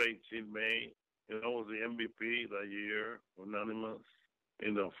team, great teammate. I was the MVP that year, unanimous.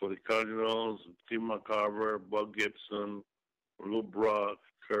 For the Cardinals, Tim McCarver, Buck Gibson, Lou Brock,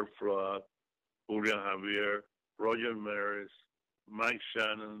 Kurt Flood, Julian Javier, Roger Maris, Mike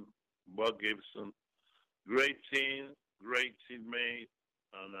Shannon, Buck Gibson. Great team, great teammate,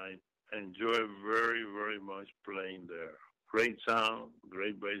 and I enjoy very, very much playing there. Great town,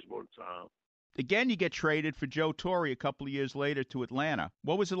 great baseball town. Again, you get traded for Joe Torre a couple of years later to Atlanta.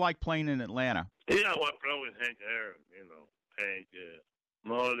 What was it like playing in Atlanta? Yeah, well, I played with Hank Aaron, Hank,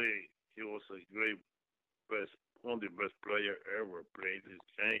 not only he was one of the best players ever played this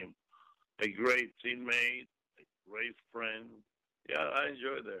game. A great teammate, a great friend. Yeah, I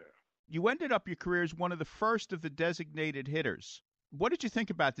enjoyed there. You ended up your career as one of the first of the designated hitters. What did you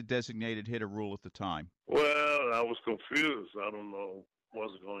think about the designated hitter rule at the time? Well, I was confused. I don't know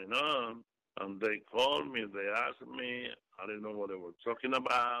what's going on. And they called me, they asked me. I didn't know what they were talking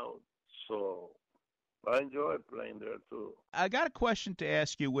about. So I enjoyed playing there, too. I got a question to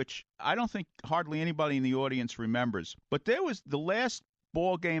ask you, which I don't think hardly anybody in the audience remembers. But there was the last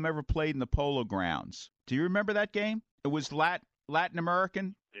ball game ever played in the Polo Grounds. Do you remember that game? It was Latin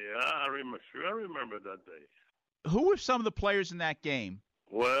American? Yeah, I remember that day. Who were some of the players in that game?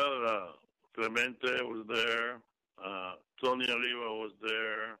 Well, Clemente was there. Tony Oliva was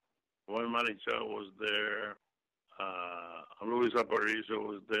there. Juan Marichal was there. Luis Aparicio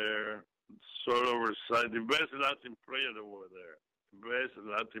was there. Sort of the best Latin player that were there. The best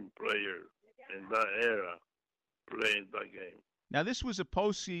Latin player in that era playing that game. Now, this was a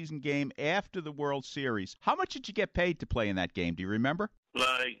postseason game after the World Series. How much did you get paid to play in that game? Do you remember?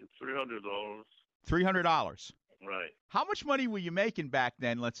 Like $300. $300. Right. How much money were you making back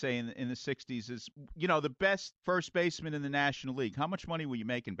then, let's say in the 60s, as the best first baseman in the National League? How much money were you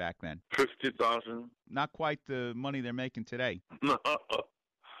making back then? $50,000. Not quite the money they're making today. No,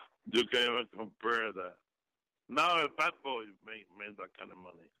 you can't even compare that. Now a bad boy made that kind of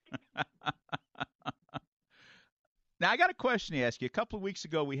money. Now, I got a question to ask you. A couple of weeks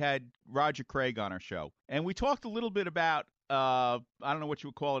ago, we had Roger Craig on our show, and we talked a little bit about, I don't know what you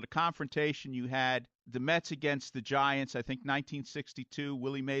would call it, a confrontation you had, the Mets against the Giants, I think 1962.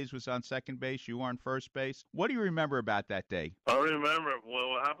 Willie Mays was on second base. You were on first base. What do you remember about that day? I remember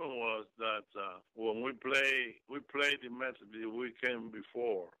what happened was that when we played the Mets the weekend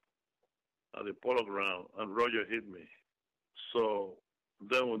before at the Polo Ground, and Roger hit me. So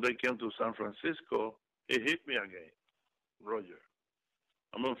then when they came to San Francisco, he hit me again. Roger.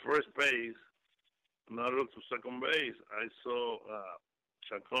 I'm on first base, and I looked to second base. I saw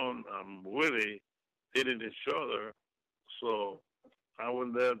Chacon and Willie hitting each other, so I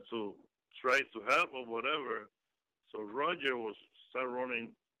went there to try to help or whatever. So Roger was start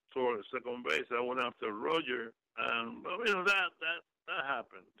running toward second base. I went after Roger, and that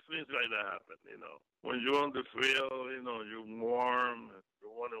happened. Things like that happen. When you're on the field, you're warm, and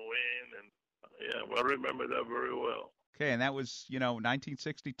you want to win, and yeah, I remember that very well. Okay, and that was,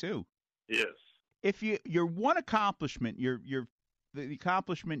 1962. Yes. If your one accomplishment, the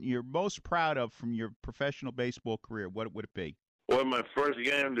accomplishment you're most proud of from your professional baseball career, what would it be? Well, my first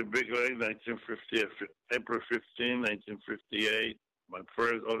game, the big league, April 15, 1958. My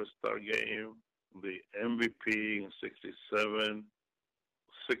first All-Star game, the MVP in 67,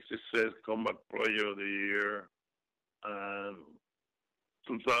 66 Comeback Player of the Year, and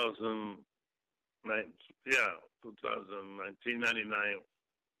 1999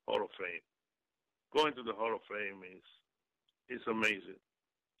 Hall of Fame. Going to the Hall of Fame is amazing.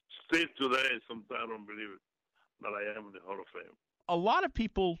 Still today, sometimes I don't believe it, that I am in the Hall of Fame. A lot of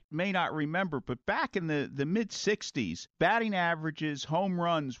people may not remember, but back in the mid-'60s, batting averages, home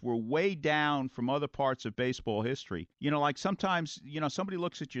runs were way down from other parts of baseball history. Like sometimes, somebody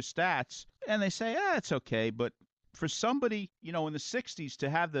looks at your stats and they say, it's okay, but for somebody, in the 60s to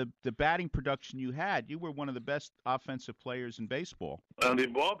have the batting production you had, you were one of the best offensive players in baseball. And the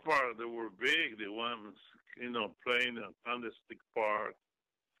ballpark, they were big. The ones, playing at Candlestick Park.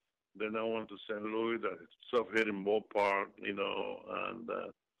 Then I went to St. Louis, that self-hitting ballpark, and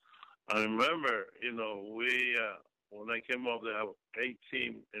I remember, we when I came up, they have 8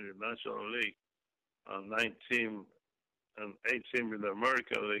 teams in the National League. 9 team and 8 team in the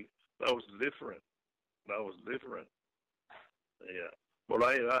American League, that was different. Yeah. But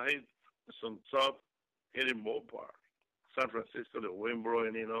I hit some tough hitting ballpark. San Francisco, the wind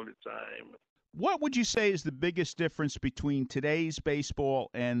blowing in all the time. What would you say is the biggest difference between today's baseball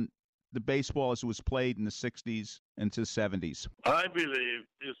and the baseball as it was played in the 60s and to the 70s? I believe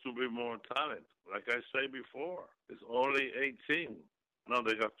it should be more talent. Like I said before, it's only 8 teams. Now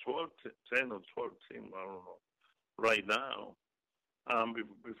they got 10 or 12 teams, I don't know, right now.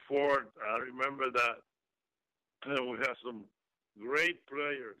 Before, I remember that we had some great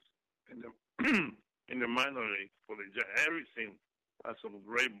players in the in the minor league. For every team had some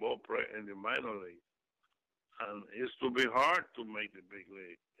great ball players in the minor league. And it used to be hard to make the big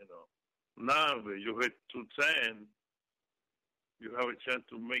league, you know. Now, if you hit 210, you have a chance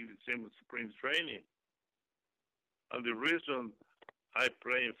to make the team in spring training. And the reason I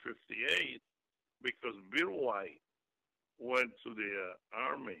play in 58, because Bill White went to the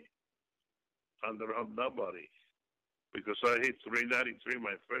Army and there was nobody. Because I hit 393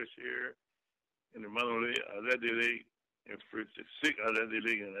 my first year in the minor league. I led the league in 56. I led the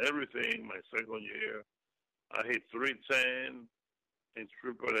league in everything my second year. I hit 310 in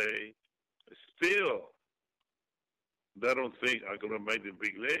AAA. Still, they don't think I'm going to make the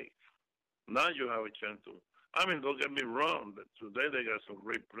big league. Now you have a chance to. I mean, don't get me wrong. But today they got some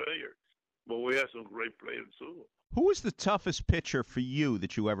great players. But we have some great players, too. Who was the toughest pitcher for you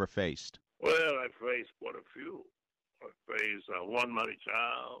that you ever faced? Well, I faced quite a few. I faced Juan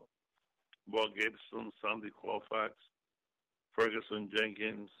Marichal, Bob Gibson, Sandy Koufax, Ferguson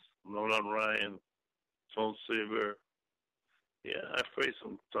Jenkins, Nolan Ryan, Tom Seaver. Yeah, I faced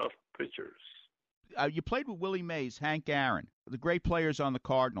some tough pitchers. You played with Willie Mays, Hank Aaron, the great players on the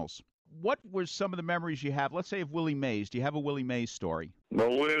Cardinals. What were some of the memories you have, let's say, of Willie Mays? Do you have a Willie Mays story? Well,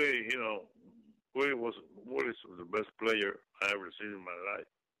 Willie, Willie was the best player I ever seen in my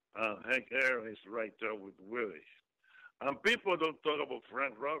life. Hank Aaron is right there with Willie. And people don't talk about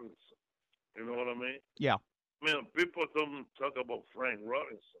Frank Robinson. You know what I mean? Yeah. I mean, people don't talk about Frank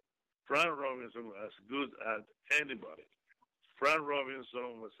Robinson. Frank Robinson was as good as anybody. Frank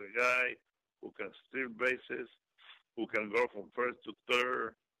Robinson was a guy who can steal bases, who can go from first to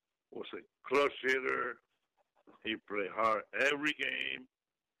third, was a clutch hitter. He played hard every game.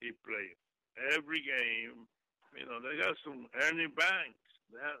 They got some Ernie Banks.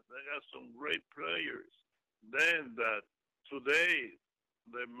 They got some great players. Then that today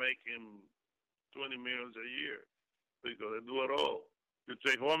they make him $20 million a year because they do it all. You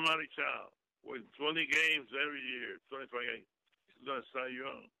take Juan Marichal with 20 games every year, 25 games, he's going to start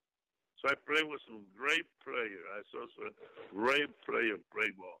young. So I play with some great players. I saw some great player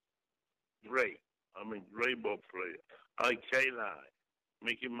play ball. Great ball player. Ike Kali,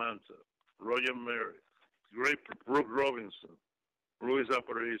 Mickey Mantle, Roger Maris, great Brooke Robinson, Luis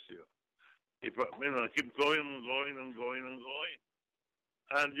Aparicio. If I keep going and going and going and going.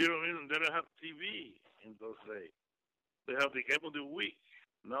 And they don't have TV in those days. They have the game of the week.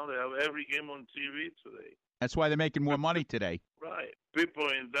 Now they have every game on TV today. That's why they're making more money today. Right. People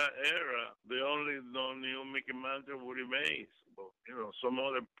in that era, they only knew Mickey Mantle, Willie Mays. But, some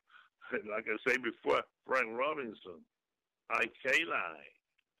other, like I said before, Frank Robinson, Ike Kali,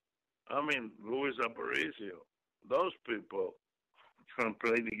 Luis Aparicio. Those people can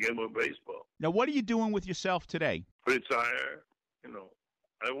play the game of baseball. Now, what are you doing with yourself today? Retire.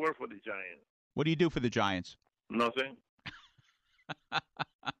 I work for the Giants. What do you do for the Giants? Nothing.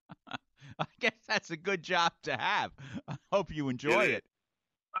 I guess that's a good job to have. I hope you enjoy it.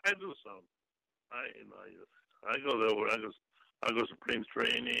 I do some. I go there. I go spring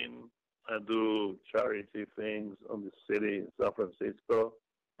training. I do charity things on the city in San Francisco.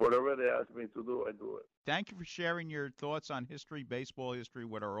 Whatever they ask me to do, I do it. Thank you for sharing your thoughts on history, baseball history,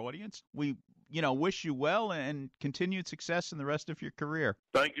 with our audience. We, wish you well and continued success in the rest of your career.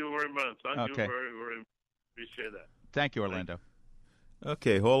 Thank you very much. Thank you very, very appreciate that. Thank you, Orlando.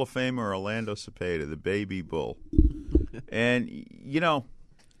 Okay, Hall of Famer Orlando Cepeda, the baby bull. And,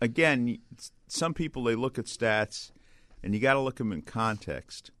 again, some people, they look at stats, and you got to look at them in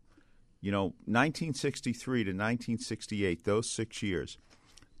context. 1963 to 1968, those 6 years,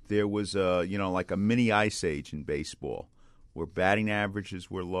 there was, like a mini ice age in baseball where batting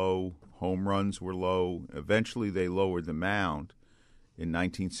averages were low, home runs were low. Eventually, they lowered the mound in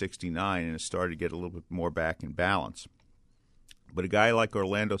 1969, and it started to get a little bit more back in balance. But a guy like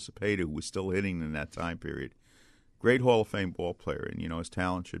Orlando Cepeda, who was still hitting in that time period, great Hall of Fame ball player, and, his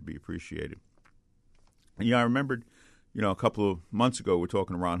talent should be appreciated. And, I remembered, a couple of months ago, we were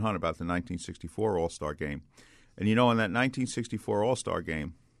talking to Ron Hunt about the 1964 All-Star Game. And, in that 1964 All-Star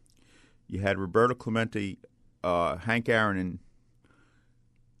Game, You had Roberto Clemente, Hank Aaron,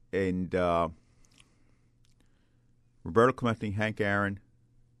 and Roberto Clemente, Hank Aaron,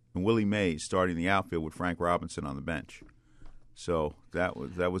 and Willie Mays starting the outfield with Frank Robinson on the bench. So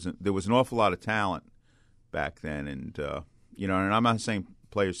there was an awful lot of talent back then, and and I'm not saying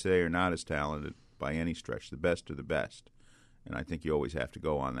players today are not as talented by any stretch. The best are the best, and I think you always have to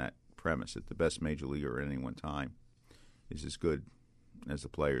go on that premise that the best major leaguer at any one time is as good as the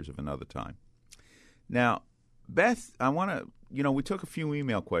players of another time. Now, Beth, I want to, we took a few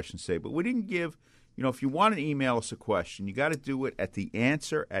email questions today, but we didn't give, if you want to email us a question, you got to do it at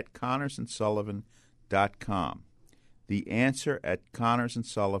theanswer@connorsandsullivan.com.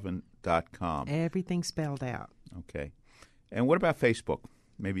 theanswer@connorsandsullivan.com. Everything spelled out. Okay. And what about Facebook?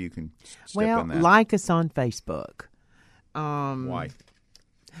 Maybe you can step on that. Like us on Facebook. Why?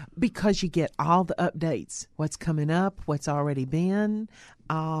 Because you get all the updates, what's coming up, what's already been.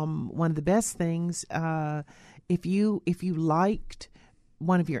 One of the best things, if you liked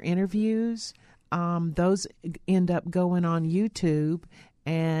one of your interviews, those end up going on YouTube,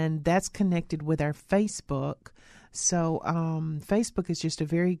 and that's connected with our Facebook. So Facebook is just a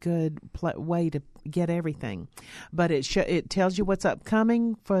very good way to get everything. But it tells you what's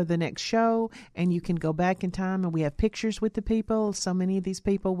upcoming for the next show, and you can go back in time, and we have pictures with the people. So many of these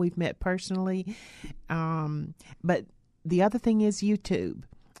people we've met personally. But the other thing is YouTube.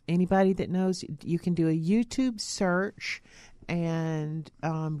 Anybody that knows, you can do a YouTube search and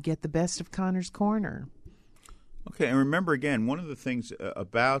get the best of Connor's Corner. Okay, and remember again, one of the things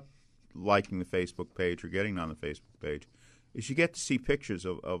about liking the Facebook page or getting on the Facebook page is you get to see pictures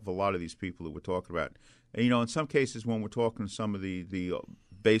of a lot of these people that we're talking about. And, in some cases when we're talking to some of the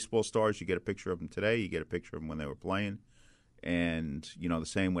baseball stars, you get a picture of them today, you get a picture of them when they were playing. And, the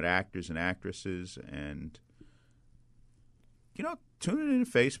same with actors and actresses. And, tuning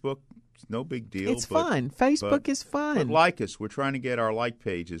into Facebook, it's no big deal. It's fun. Facebook is fun. But like us. We're trying to get our like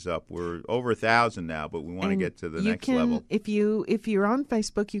pages up. We're over 1,000 now, but we want to get to the next level. If you're on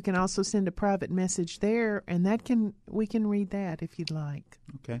Facebook, you can also send a private message there, and we can read that if you'd like.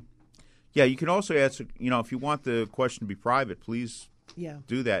 Okay. Yeah, you can also ask, if you want the question to be private, please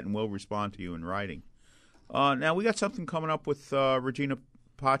do that, and we'll respond to you in writing. Now, we got something coming up with Regina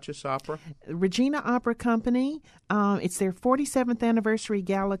Pachis Opera? Regina Opera Company. It's their 47th anniversary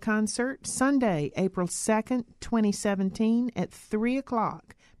gala concert, Sunday, April 2nd, 2017 at 3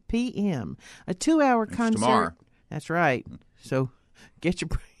 o'clock p.m. A 2-hour concert. Tomorrow. That's right. So get your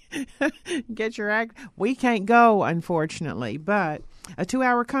act. We can't go, unfortunately, but a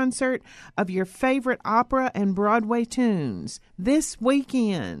 2-hour concert of your favorite opera and Broadway tunes this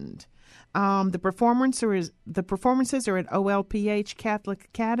weekend. The performances are at OLPH Catholic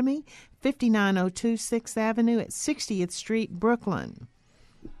Academy, 5902 6th Avenue at 60th Street, Brooklyn.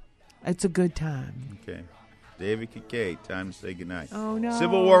 It's a good time. Okay. David Kincaid, time to say goodnight. Oh, no.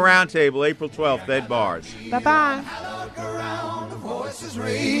 Civil War Roundtable, April 12th, Ed Bars. Bye-bye. Voices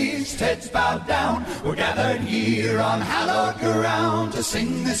raised, heads bowed down. We're gathered here on hallowed ground to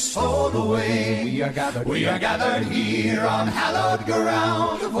sing this soul away. We are gathered here on hallowed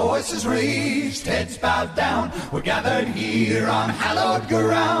ground. Voices raised, heads bowed down. We're gathered here on hallowed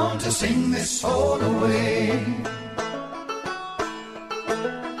ground to sing this soul away.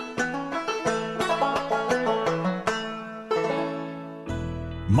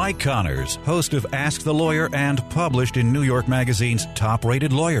 Mike Connors, host of Ask the Lawyer and published in New York Magazine's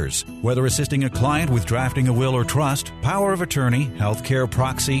Top-Rated Lawyers. Whether assisting a client with drafting a will or trust, power of attorney, healthcare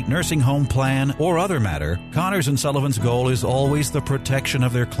proxy, nursing home plan, or other matter, Connors & Sullivan's goal is always the protection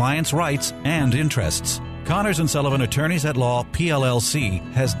of their clients' rights and interests. Connors & Sullivan Attorneys at Law, PLLC,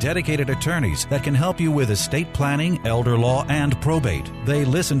 has dedicated attorneys that can help you with estate planning, elder law, and probate. They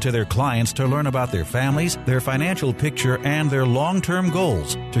listen to their clients to learn about their families, their financial picture, and their long-term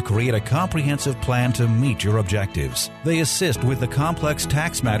goals to create a comprehensive plan to meet your objectives. They assist with the complex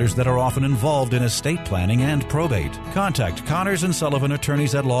tax matters that are often involved in estate planning and probate. Contact Connors & Sullivan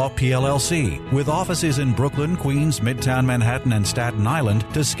Attorneys at Law, PLLC, with offices in Brooklyn, Queens, Midtown Manhattan, and Staten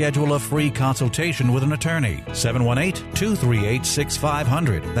Island to schedule a free consultation with an attorney.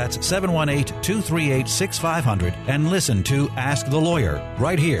 718-238-6500. That's 718-238-6500. And listen to Ask the Lawyer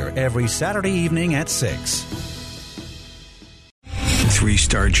right here every Saturday evening at 6.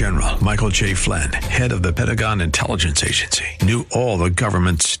 3-star General Michael J. Flynn, head of the Pentagon Intelligence Agency, knew all the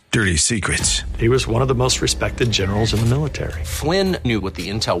government's dirty secrets. He was one of the most respected generals in the military. Flynn knew what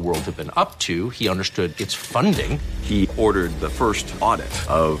the intel world had been up to. He understood its funding. He ordered the first audit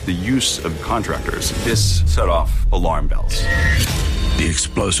of the use of contractors. This set off alarm bells. The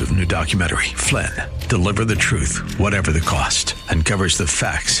explosive new documentary, Flynn, Deliver the Truth, Whatever the Cost, uncovers the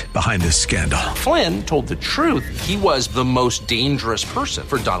facts behind this scandal. Flynn told the truth. He was the most dangerous person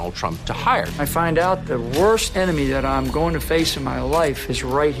for Donald Trump to hire. I find out the worst enemy that I'm going to face in my life is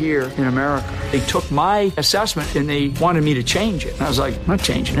right here in America. They took my assessment and they wanted me to change it. And I was like, I'm not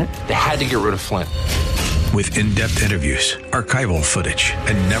changing it. They had to get rid of Flynn. With in-depth interviews, archival footage,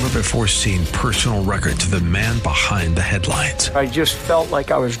 and never-before-seen personal records of the man behind the headlines. I just felt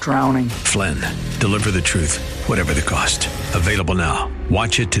like I was drowning. Flynn, Deliver the Truth, Whatever the Cost. Available now.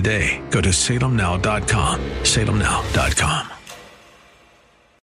 Watch it today. Go to salemnow.com. salemnow.com.